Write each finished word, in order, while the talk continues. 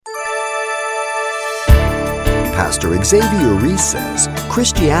Pastor Xavier Reese says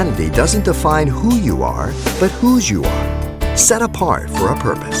Christianity doesn't define who you are, but whose you are, set apart for a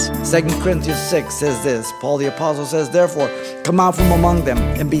purpose. 2 Corinthians 6 says this. Paul the Apostle says, "Therefore, come out from among them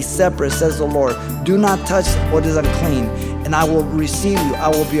and be separate, says the Lord. Do not touch what is unclean, and I will receive you. I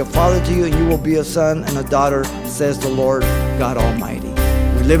will be a father to you, and you will be a son and a daughter, says the Lord God Almighty."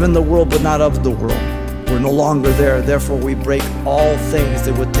 We live in the world, but not of the world. We're no longer there. Therefore, we break all things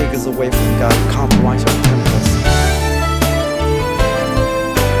that would take us away from God and compromise our temples.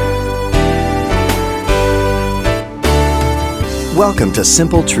 Welcome to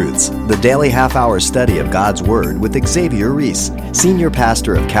Simple Truths, the daily half-hour study of God's Word with Xavier Reese, Senior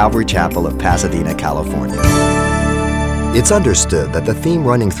Pastor of Calvary Chapel of Pasadena, California. It's understood that the theme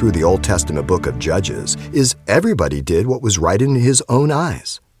running through the Old Testament book of Judges is everybody did what was right in his own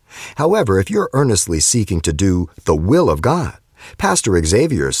eyes. However, if you're earnestly seeking to do the will of God, Pastor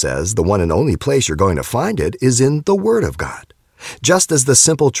Xavier says the one and only place you're going to find it is in the Word of God. Just as the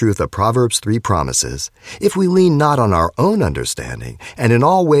simple truth of Proverbs 3 promises, if we lean not on our own understanding and in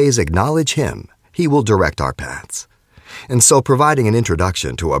all ways acknowledge Him, He will direct our paths. And so, providing an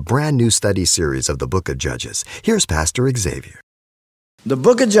introduction to a brand new study series of the book of Judges, here's Pastor Xavier. The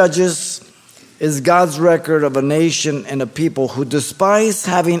book of Judges is God's record of a nation and a people who, despite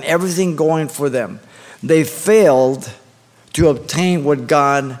having everything going for them, they failed to obtain what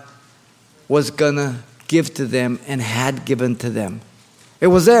God was going to give to them and had given to them. It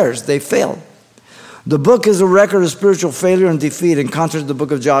was theirs. They failed. The book is a record of spiritual failure and defeat in contrast to the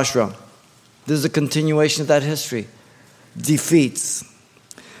book of Joshua. This is a continuation of that history. Defeats.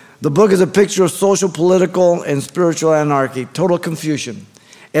 The book is a picture of social, political, and spiritual anarchy, total confusion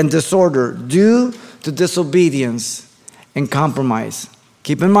and disorder due to disobedience and compromise.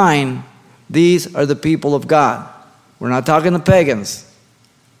 Keep in mind, these are the people of God. We're not talking to pagans.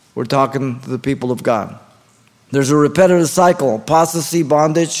 We're talking to the people of God. There's a repetitive cycle: apostasy,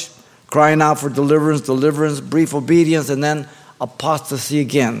 bondage, crying out for deliverance, brief obedience, and then apostasy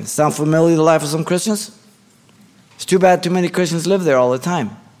again. Sound familiar to the life of some Christians? It's too bad too many Christians live there all the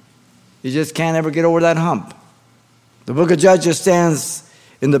time. You just can't ever get over that hump. The book of Judges stands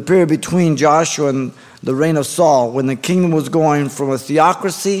in the period between Joshua and the reign of Saul, when the kingdom was going from a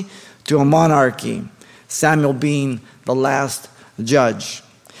theocracy to a monarchy, Samuel being the last judge.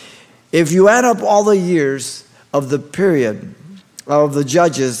 If you add up all the years of the period of the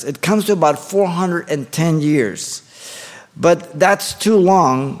judges, it comes to about 410 years. But that's too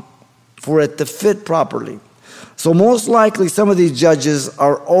long for it to fit properly. So most likely some of these judges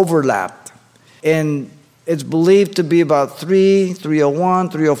are overlapped. And it's believed to be about 301,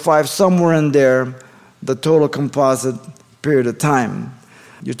 305, somewhere in there, the total composite period of time.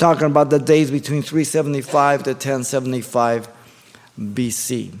 You're talking about the days between 375 to 1075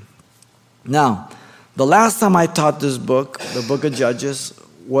 BC. Now, the last time I taught this book, the book of Judges,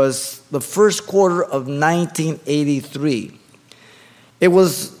 was the first quarter of 1983. It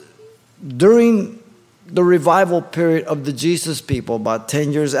was during the revival period of the Jesus people, about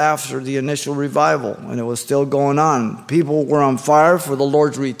 10 years after the initial revival, and it was still going on. People were on fire for the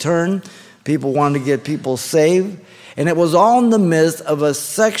Lord's return. People wanted to get people saved. And it was all in the midst of a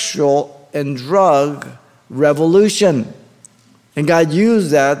sexual and drug revolution. And God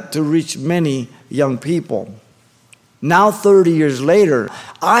used that to reach many young people. Now, 30 years later,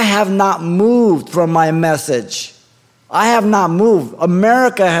 I have not moved from my message. I have not moved.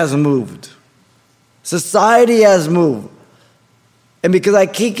 America has moved. Society has moved. And because I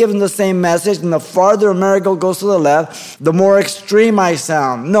keep giving the same message, and the farther America goes to the left, the more extreme I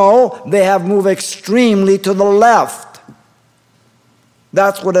sound. No, they have moved extremely to the left.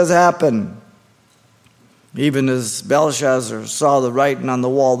 That's what has happened. Even as Belshazzar saw the writing on the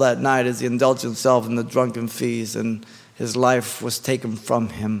wall that night as he indulged himself in the drunken feast and his life was taken from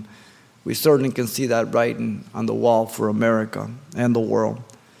him, we certainly can see that writing on the wall for America and the world.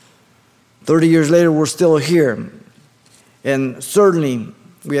 30 years later, we're still here. And certainly,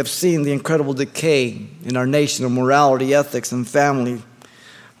 we have seen the incredible decay in our nation of morality, ethics, and family,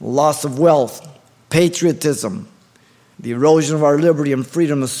 loss of wealth, patriotism, the erosion of our liberty and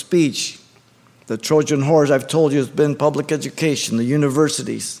freedom of speech. The Trojan horse, I've told you, has been public education, the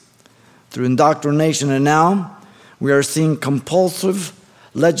universities, through indoctrination. And now we are seeing compulsive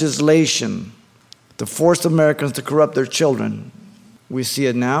legislation to force Americans to corrupt their children. We see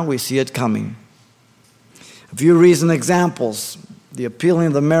it now. We see it coming. A few recent examples. The appealing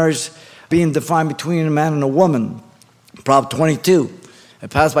of the marriage being defined between a man and a woman. Prop 22, it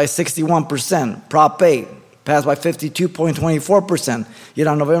passed by 61%. Prop 8, passed by 52.24%. Yet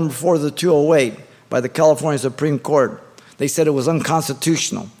on November 4th of 2008, by the California Supreme Court, they said it was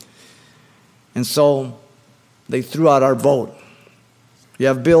unconstitutional. And so they threw out our vote. You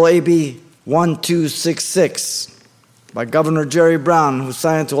have Bill AB 1266 by Governor Jerry Brown, who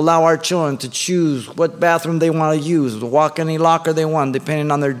signed to allow our children to choose what bathroom they want to use, to walk any locker they want, depending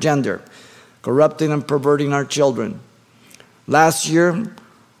on their gender, corrupting and perverting our children. Last year,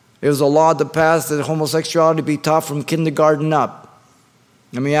 it was a law that passed that homosexuality be taught from kindergarten up.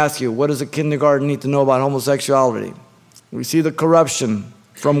 Let me ask you, what does a kindergarten need to know about homosexuality? We see the corruption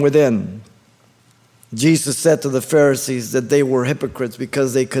from within. Jesus said to the Pharisees that they were hypocrites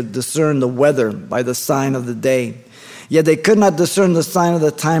because they could discern the weather by the sign of the day. Yet they could not discern the sign of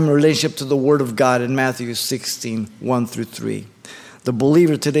the time in relationship to the Word of God in Matthew 16, 1-3. The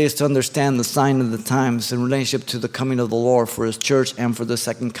believer today is to understand the sign of the times in relationship to the coming of the Lord for His church and for the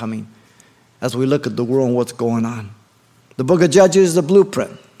second coming as we look at the world and what's going on. The book of Judges is the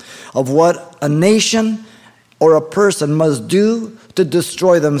blueprint of what a nation or a person must do to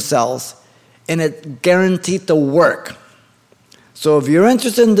destroy themselves, and it guaranteed to work. So if you're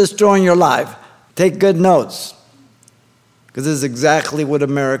interested in destroying your life, take good notes, because this is exactly what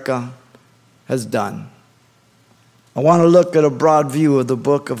America has done. I want to look at a broad view of the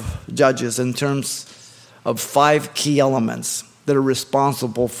book of Judges in terms of 5 key elements that are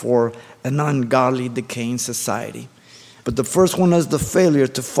responsible for an ungodly, decaying society. But the first one is the failure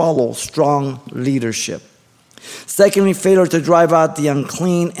to follow strong leadership. Secondly, failure to drive out the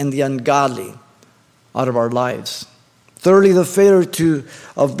unclean and the ungodly out of our lives. Thirdly, the failure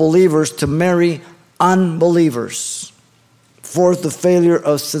of believers to marry unbelievers. Fourth, the failure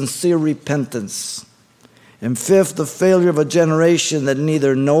of sincere repentance. And fifth, the failure of a generation that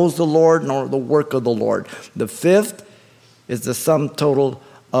neither knows the Lord nor the work of the Lord. The fifth is the sum total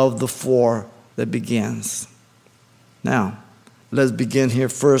of the 4 that begins. Now, let's begin here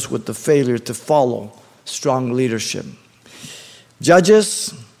first with the failure to follow strong leadership.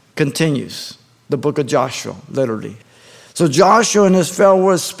 Judges continues. The book of Joshua, literally. So Joshua in his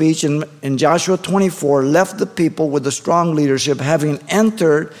farewell speech in Joshua 24 left the people with a strong leadership, having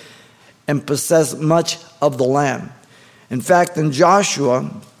entered and possessed much of the land. In fact, in Joshua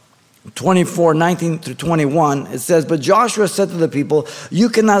 24, 19-21, it says, "But Joshua said to the people, 'You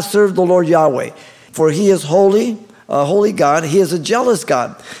cannot serve the Lord Yahweh, for He is holy, a holy God. He is a jealous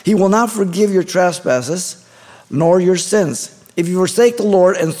God. He will not forgive your trespasses nor your sins. If you forsake the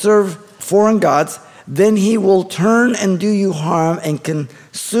Lord and serve foreign gods, then He will turn and do you harm and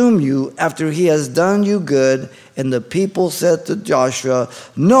consume you after He has done you good.' And the people said to Joshua,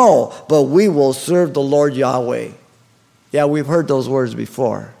 'No, but we will serve the Lord Yahweh.'" Yeah, we've heard those words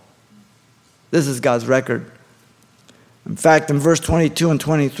before. This is God's record. In fact, in verse 22 and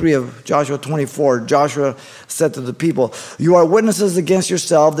 23 of Joshua 24, Joshua said to the people, "You are witnesses against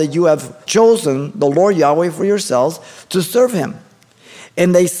yourself that you have chosen the Lord Yahweh for yourselves to serve Him."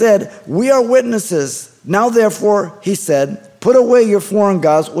 And they said, "We are witnesses. Now therefore," he said, "put away your foreign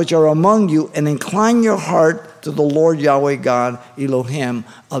gods which are among you and incline your heart to the Lord Yahweh God, Elohim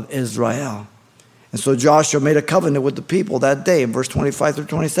of Israel." And so Joshua made a covenant with the people that day in verse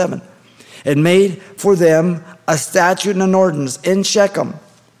 25-27 and made for them a statute and an ordinance in Shechem.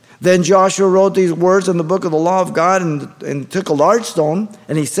 Then Joshua wrote these words in the book of the law of God and took a large stone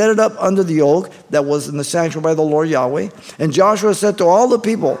and he set it up under the oak that was in the sanctuary by the Lord Yahweh. And Joshua said to all the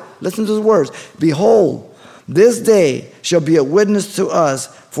people, listen to his words, "Behold, this day shall be a witness to us,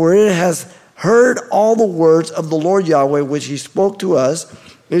 for it has heard all the words of the Lord Yahweh which He spoke to us.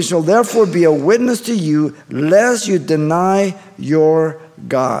 It shall therefore be a witness to you, lest you deny your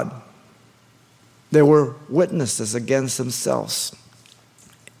God." They were witnesses against themselves.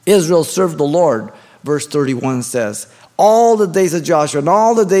 Israel served the Lord, verse 31 says, all the days of Joshua and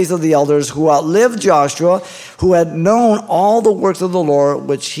all the days of the elders who outlived Joshua, who had known all the works of the Lord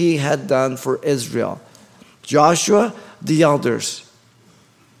which He had done for Israel. Joshua, the elders,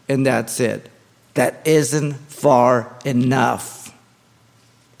 and that's it. That isn't far enough.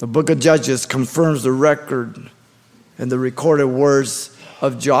 The book of Judges confirms the record and the recorded words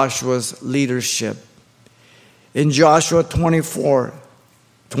of Joshua's leadership. In Joshua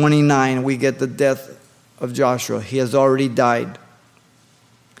 24:29, we get the death of Joshua. He has already died.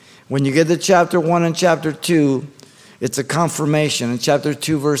 When you get to chapter 1 and chapter 2, it's a confirmation in chapter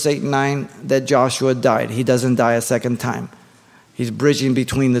 2, verse 8 and 9, that Joshua died. He doesn't die a second time. He's bridging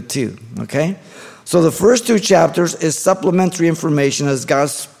between the two, okay? So the first 2 chapters is supplementary information as God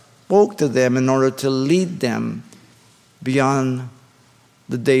spoke to them in order to lead them beyond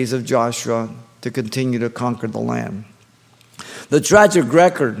the days of Joshua to continue to conquer the land. The tragic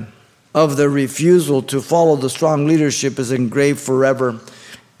record of the refusal to follow the strong leadership is engraved forever.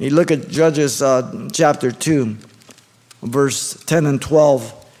 You look at Judges chapter 2, verse 10 and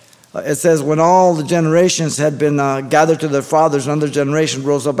 12. It says, when all the generations had been gathered to their fathers, another generation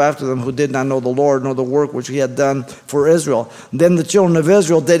rose up after them who did not know the Lord, nor the work which he had done for Israel. Then the children of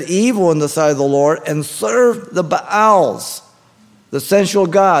Israel did evil in the sight of the Lord and served the Baals, the sensual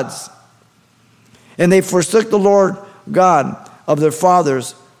gods. And they forsook the Lord God of their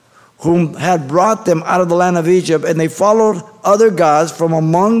fathers, whom had brought them out of the land of Egypt, and they followed other gods from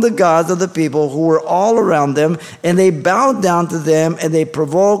among the gods of the people who were all around them, and they bowed down to them, and they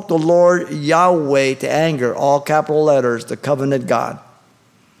provoked the Lord Yahweh to anger, all capital letters, the covenant God.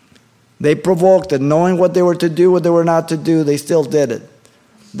 They provoked it, knowing what they were to do, what they were not to do, they still did it.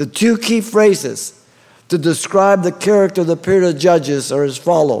 The two key phrases to describe the character of the period of Judges are as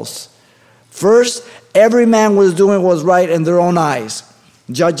follows. First, every man was doing what was right in their own eyes.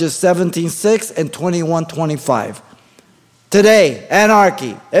 Judges 17:6 and 21:25. Today,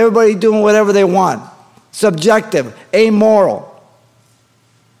 anarchy. Everybody doing whatever they want. Subjective, amoral.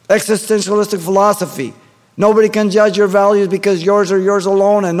 Existentialistic philosophy. Nobody can judge your values because yours are yours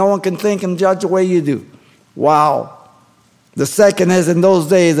alone, and no one can think and judge the way you do. Wow. The second is, in those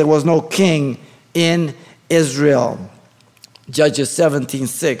days there was no king in Israel. Judges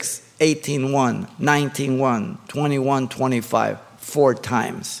 17:6, 18:1, 19:1, 21:25. 4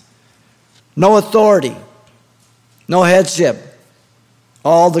 times. No authority, no headship.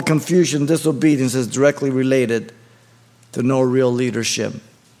 All the confusion, disobedience is directly related to no real leadership.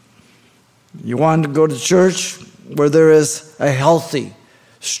 You want to go to church where there is a healthy,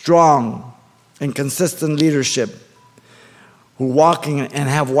 strong, and consistent leadership who walking and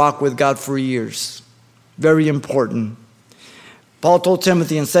have walked with God for years. Very important. Paul told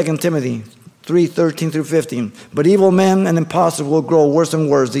Timothy in 2 Timothy 3:13 through 15. But evil men and impostors will grow worse and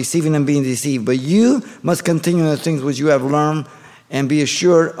worse, deceiving and being deceived. But you must continue in the things which you have learned, and be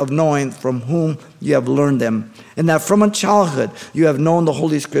assured of knowing from whom you have learned them, and that from a childhood you have known the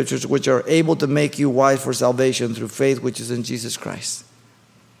Holy Scriptures, which are able to make you wise for salvation through faith which is in Jesus Christ.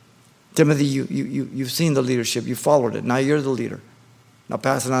 Timothy, you've seen the leadership. You followed it. Now you're the leader. Now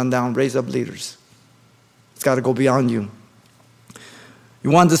pass it on down. Raise up leaders. It's got to go beyond you. You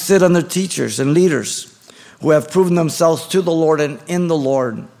want to sit under teachers and leaders who have proven themselves to the Lord and in the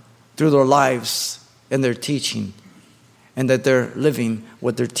Lord through their lives and their teaching, and that they're living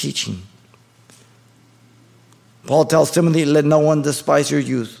what they're teaching. Paul tells Timothy, let no one despise your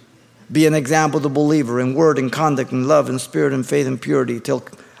youth. Be an example to the believer in word and conduct and love and spirit and faith and purity till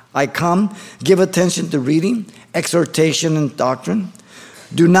I come. Give attention to reading, exhortation, and doctrine.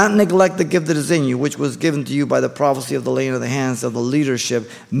 Do not neglect the gift that is in you, which was given to you by the prophecy of the laying of the hands of the leadership.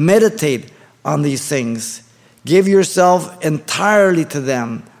 Meditate on these things. Give yourself entirely to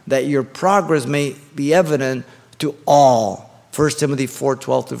them, that your progress may be evident to all. 1 Timothy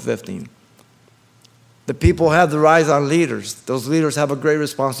 4:12 through 15. The people have their eyes on leaders. Those leaders have a great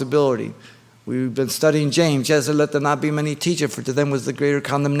responsibility. We've been studying James. Jesus said, let there not be many teachers, for to them was the greater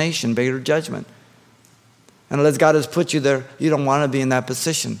condemnation, greater judgment. And unless God has put you there, you don't want to be in that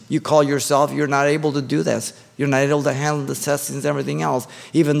position. You call yourself, you're not able to do this. You're not able to handle the testings and everything else.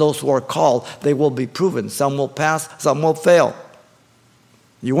 Even those who are called, they will be proven. Some will pass, some will fail.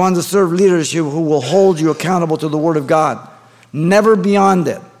 You want to serve leadership who will hold you accountable to the Word of God. Never beyond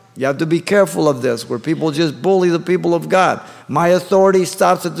it. You have to be careful of this, where people just bully the people of God. My authority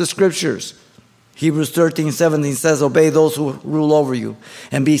stops at the Scriptures. Hebrews 13:17 says, obey those who rule over you,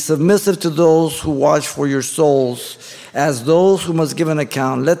 and be submissive to those who watch for your souls, as those who must give an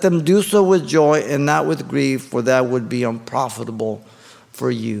account. Let them do so with joy and not with grief, for that would be unprofitable for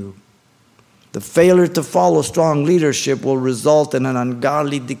you. The failure to follow strong leadership will result in an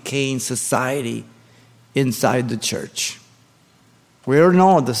ungodly, decaying society inside the church. We already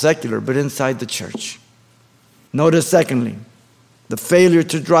know the secular, but inside the church. Notice, secondly, the failure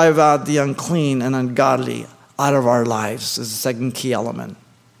to drive out the unclean and ungodly out of our lives is the second key element.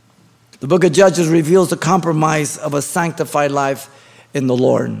 The book of Judges reveals the compromise of a sanctified life in the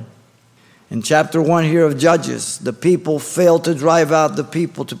Lord. In chapter 1 here of Judges, the people failed to drive out the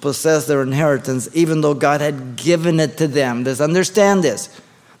people to possess their inheritance, even though God had given it to them. Let's understand this.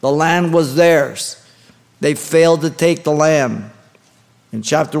 The land was theirs. They failed to take the land. In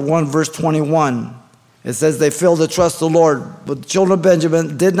chapter 1, verse 21, it says they failed to trust the Lord. But the children of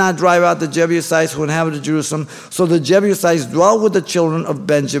Benjamin did not drive out the Jebusites who inhabited Jerusalem. So the Jebusites dwell with the children of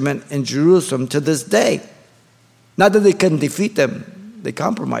Benjamin in Jerusalem to this day. Not that they couldn't defeat them. They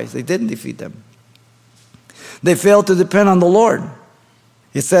compromised. They didn't defeat them. They failed to depend on the Lord.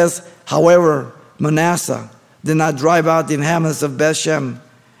 It says, however, Manasseh did not drive out the inhabitants of Bethshem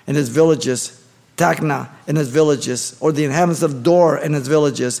and his villages, Takna and his villages, or the inhabitants of Dor and his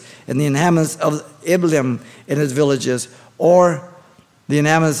villages, and the inhabitants of Iblim and his villages, or the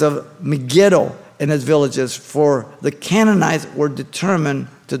inhabitants of Megiddo and its villages, for the Canaanites were determined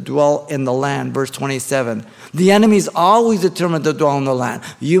to dwell in the land. Verse 27. The enemy is always determined to dwell in the land.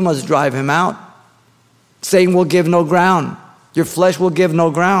 You must drive him out. Satan will give no ground. Your flesh will give no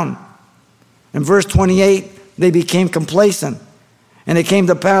ground. In verse 28, they became complacent. And it came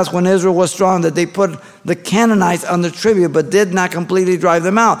to pass when Israel was strong that they put the Canaanites under tribute, but did not completely drive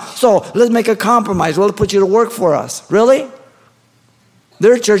them out. So let's make a compromise. We'll put you to work for us. Really?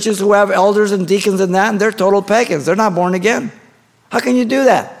 There are churches who have elders and deacons and that, and they're total pagans. They're not born again. How can you do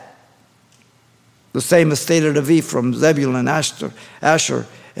that? The same is stated of Ephraim, Zebulun, Asher,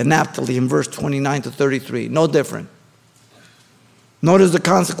 and Naphtali in verse 29 to 33. No different. Notice the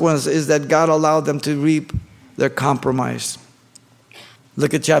consequence is that God allowed them to reap their compromise.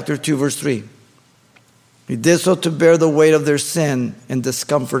 Look at chapter 2, verse 3. He did so to bear the weight of their sin and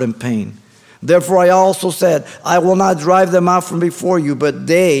discomfort and pain. Therefore I also said, I will not drive them out from before you, but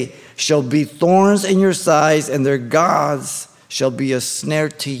they shall be thorns in your sides, and their gods shall be a snare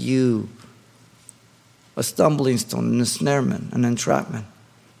to you. A stumbling stone, an ensnarement, an entrapment.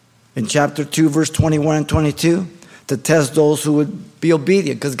 In chapter 2, verse 21 and 22, to test those who would be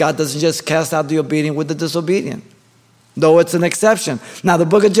obedient, because God doesn't just cast out the obedient with the disobedient, though it's an exception. Now, the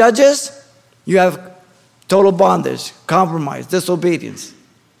book of Judges, you have total bondage, compromise, disobedience.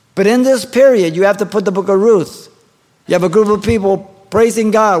 But in this period, you have to put the book of Ruth. You have a group of people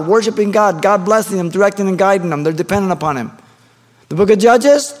praising God, worshiping God, God blessing them, directing and guiding them. They're dependent upon Him. The book of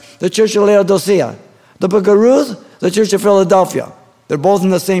Judges, the church of Laodicea. The book of Ruth, the church of Philadelphia. They're both in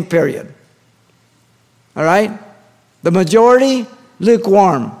the same period. All right? The majority,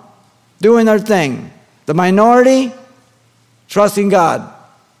 lukewarm, doing their thing. The minority, trusting God,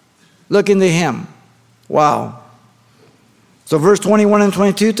 looking to Him. Wow. So verse 21 and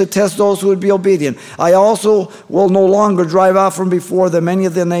 22, to test those who would be obedient. I also will no longer drive out from before them any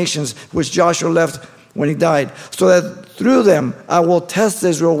of the nations which Joshua left when he died, so that through them I will test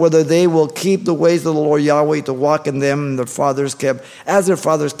Israel whether they will keep the ways of the Lord Yahweh to walk in them and their fathers kept, as their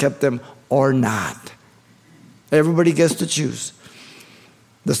fathers kept them, or not. Everybody gets to choose.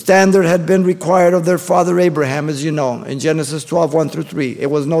 The standard had been required of their father Abraham, as you know, in Genesis 12, 1 through 3.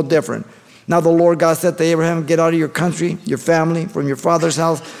 It was no different. Now the Lord God said to Abraham, get out of your country, your family, from your father's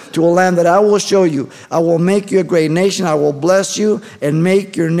house, to a land that I will show you. I will make you a great nation. I will bless you and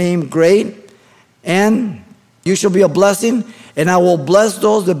make your name great. And you shall be a blessing. And I will bless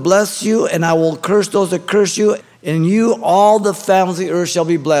those that bless you, and I will curse those that curse you. And you, all the families of the earth shall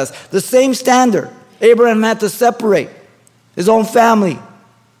be blessed. The same standard. Abraham had to separate his own family.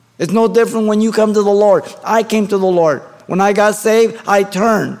 It's no different when you come to the Lord. I came to the Lord. When I got saved, I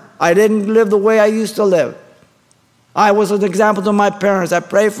turned. I didn't live the way I used to live. I was an example to my parents. I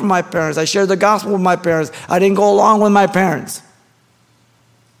prayed for my parents. I shared the gospel with my parents. I didn't go along with my parents.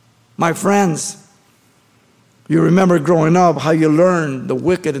 My friends, you remember growing up how you learned the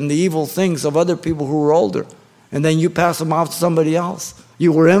wicked and the evil things of other people who were older. And then you pass them off to somebody else.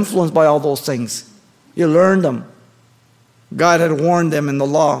 You were influenced by all those things. You learned them. God had warned them in the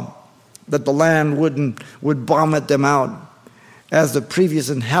law that the land would vomit them out as the previous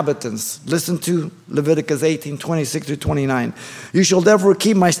inhabitants. Listen to Leviticus 18, 26 to 29. You shall therefore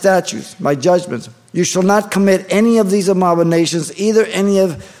keep my statutes, my judgments. You shall not commit any of these abominations, either any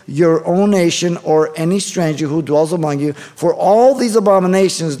of your own nation or any stranger who dwells among you. For all these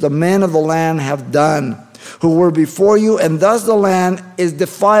abominations the men of the land have done, who were before you, and thus the land is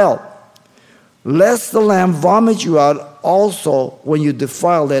defiled. Lest the land vomit you out also when you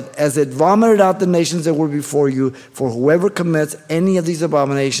defiled it, as it vomited out the nations that were before you. For whoever commits any of these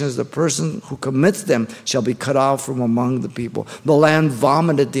abominations, the person who commits them shall be cut off from among the people. The land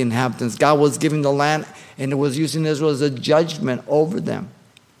vomited the inhabitants. God was giving the land, and it was using Israel as a judgment over them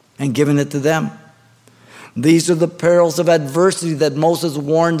and giving it to them. These are the perils of adversity that Moses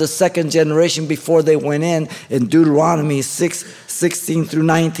warned the second generation before they went in Deuteronomy 6, 16 through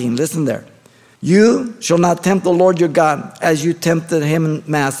 19. Listen there. You shall not tempt the Lord your God as you tempted him in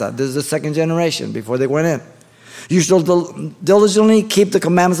Massah. This is the second generation before they went in. You shall diligently keep the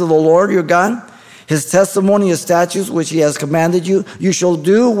commandments of the Lord your God, his testimony, his statutes, which he has commanded you. You shall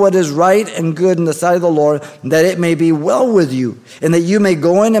do what is right and good in the sight of the Lord, that it may be well with you, and that you may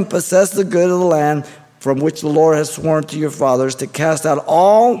go in and possess the good of the land from which the Lord has sworn to your fathers, to cast out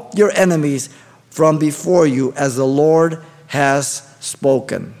all your enemies from before you, as the Lord has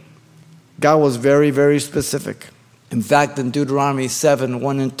spoken. God was very, very specific. In fact, in Deuteronomy 7,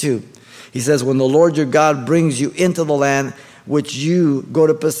 1 and 2, he says, when the Lord your God brings you into the land which you go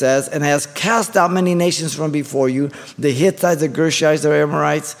to possess, and has cast out many nations from before you, the Hittites, the Gershites, the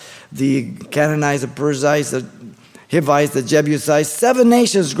Amorites, the Canaanites, the Perizzites, the Hivites, the Jebusites, 7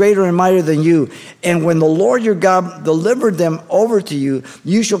 nations greater and mightier than you. And when the Lord your God delivered them over to you,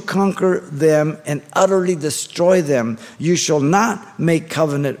 you shall conquer them and utterly destroy them. You shall not make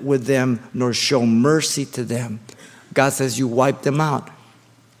covenant with them, nor show mercy to them. God says you wipe them out.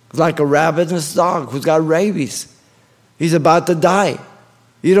 It's like a ravenous dog who's got rabies. He's about to die.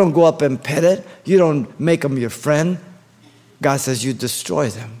 You don't go up and pet it. You don't make them your friend. God says you destroy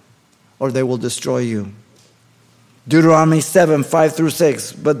them, or they will destroy you. Deuteronomy 7, 5 through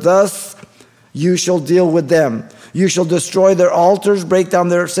 6. But thus you shall deal with them. You shall destroy their altars, break down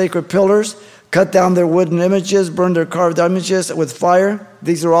their sacred pillars, cut down their wooden images, burn their carved images with fire.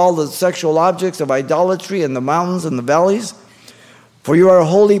 These are all the sexual objects of idolatry in the mountains and the valleys. For you are a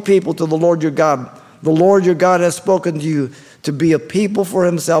holy people to the Lord your God. The Lord your God has spoken to you to be a people for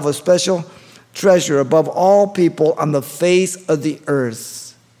himself, a special treasure above all people on the face of the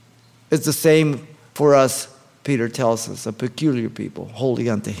earth. It's the same for us, Peter tells us, a peculiar people, holy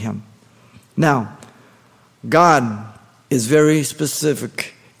unto him. Now, God is very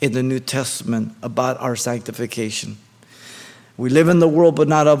specific in the New Testament about our sanctification. We live in the world, but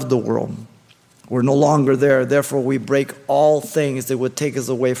not of the world. We're no longer there. Therefore, we break all things that would take us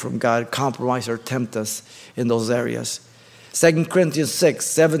away from God, compromise or tempt us in those areas. 2 Corinthians 6,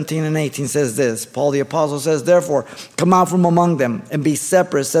 17 and 18 says this. Paul the apostle says, therefore, come out from among them and be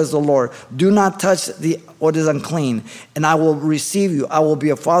separate, says the Lord. Do not touch what is unclean, and I will receive you. I will be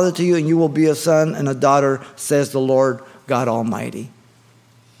a father to you, and you will be a son and a daughter, says the Lord God Almighty.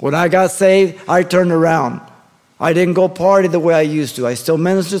 When I got saved, I turned around. I didn't go party the way I used to. I still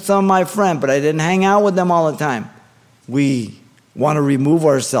ministered to some of my friends, but I didn't hang out with them all the time. We want to remove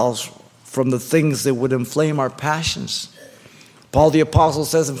ourselves from the things that would inflame our passions. Paul the apostle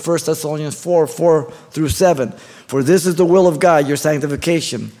says in 1 Thessalonians 4, 4 through 7, for this is the will of God, your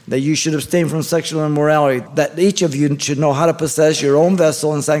sanctification, that you should abstain from sexual immorality, that each of you should know how to possess your own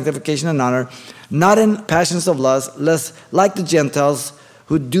vessel in sanctification and honor, not in passions of lust, lest like the Gentiles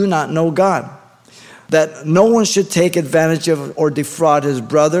who do not know God, that no one should take advantage of or defraud his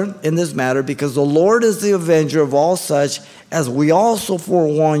brother in this matter, because the Lord is the avenger of all such, as we also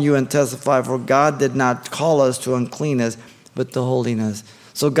forewarn you and testify, for God did not call us to uncleanness, but to holiness.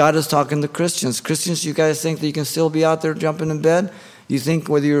 So God is talking to Christians. Christians, you guys think that you can still be out there jumping in bed? You think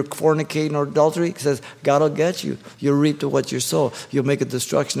whether you're fornicating or adultery? He says, God will get you. You'll reap to what you sow. You'll make a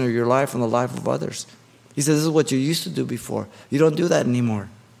destruction of your life and the life of others. He says, this is what you used to do before. You don't do that anymore.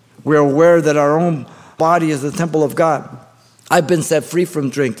 We're aware that our own body is the temple of God. I've been set free from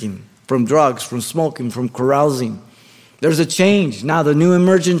drinking, from drugs, from smoking, from carousing. There's a change. Now the new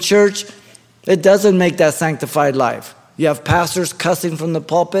emergent church, it doesn't make that sanctified life. You have pastors cussing from the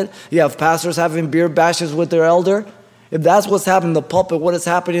pulpit. You have pastors having beer bashes with their elder. If that's what's happening in the pulpit, what is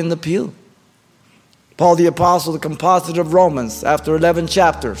happening in the pew? Paul the apostle, the composite of Romans, after 11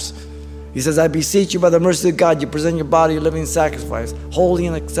 chapters, he says, I beseech you by the mercy of God, you present your body a living sacrifice, holy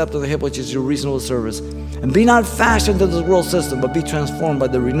and acceptable to him, which is your reasonable service. And be not fashioned to this world system, but be transformed by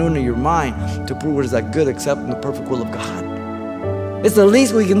the renewing of your mind to prove what is that good, acceptable, and the perfect will of God. It's the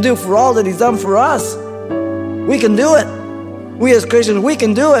least we can do for all that he's done for us. We can do it. We as Christians, we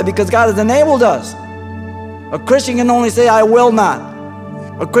can do it because God has enabled us. A Christian can only say, I will not.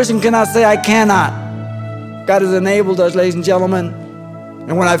 A Christian cannot say, I cannot. God has enabled us, ladies and gentlemen.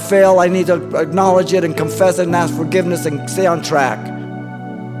 And when I fail, I need to acknowledge it and confess it and ask forgiveness and stay on track.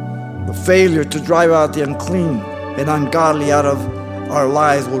 The failure to drive out the unclean and ungodly out of our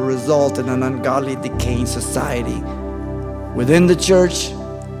lives will result in an ungodly, decaying society within the church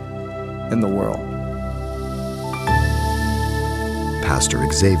and the world. Pastor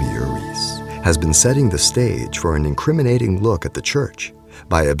Xavier Reese has been setting the stage for an incriminating look at the church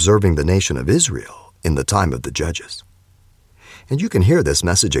by observing the nation of Israel in the time of the Judges. And you can hear this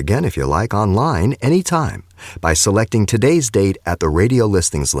message again if you like online anytime by selecting today's date at the radio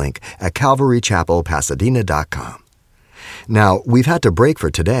listings link at calvarychapelpasadena.com. Now, we've had to break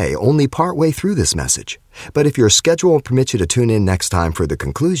for today only partway through this message, but if your schedule permits you to tune in next time for the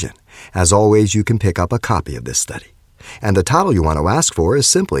conclusion, as always, you can pick up a copy of this study. And the title you want to ask for is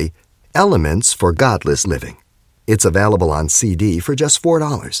simply Elements for Godless Living. It's available on CD for just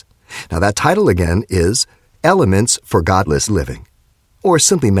 $4. Now that title again is Elements for Godless Living, or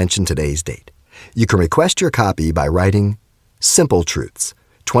simply mention today's date. You can request your copy by writing Simple Truths,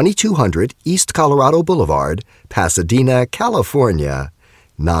 2200 East Colorado Boulevard, Pasadena, California,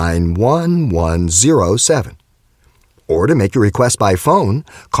 91107. Or to make your request by phone,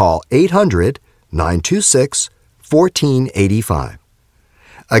 call 800-926-1485.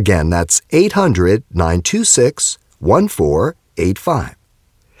 Again, that's 800-926-1485.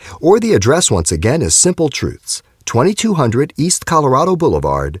 Or the address once again is Simple Truths, 2200 East Colorado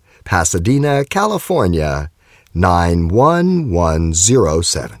Boulevard, Pasadena, California,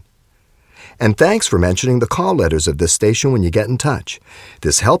 91107. And thanks for mentioning the call letters of this station when you get in touch.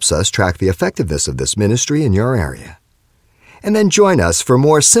 This helps us track the effectiveness of this ministry in your area. And then join us for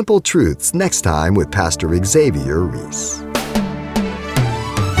more Simple Truths next time with Pastor Xavier Reese.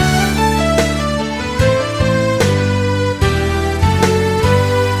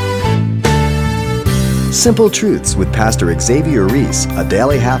 Simple Truths with Pastor Xavier Reese, a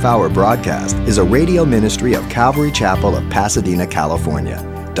daily half-hour broadcast, is a radio ministry of Calvary Chapel of Pasadena, California.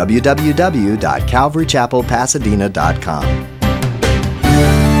 www.calvarychapelpasadena.com.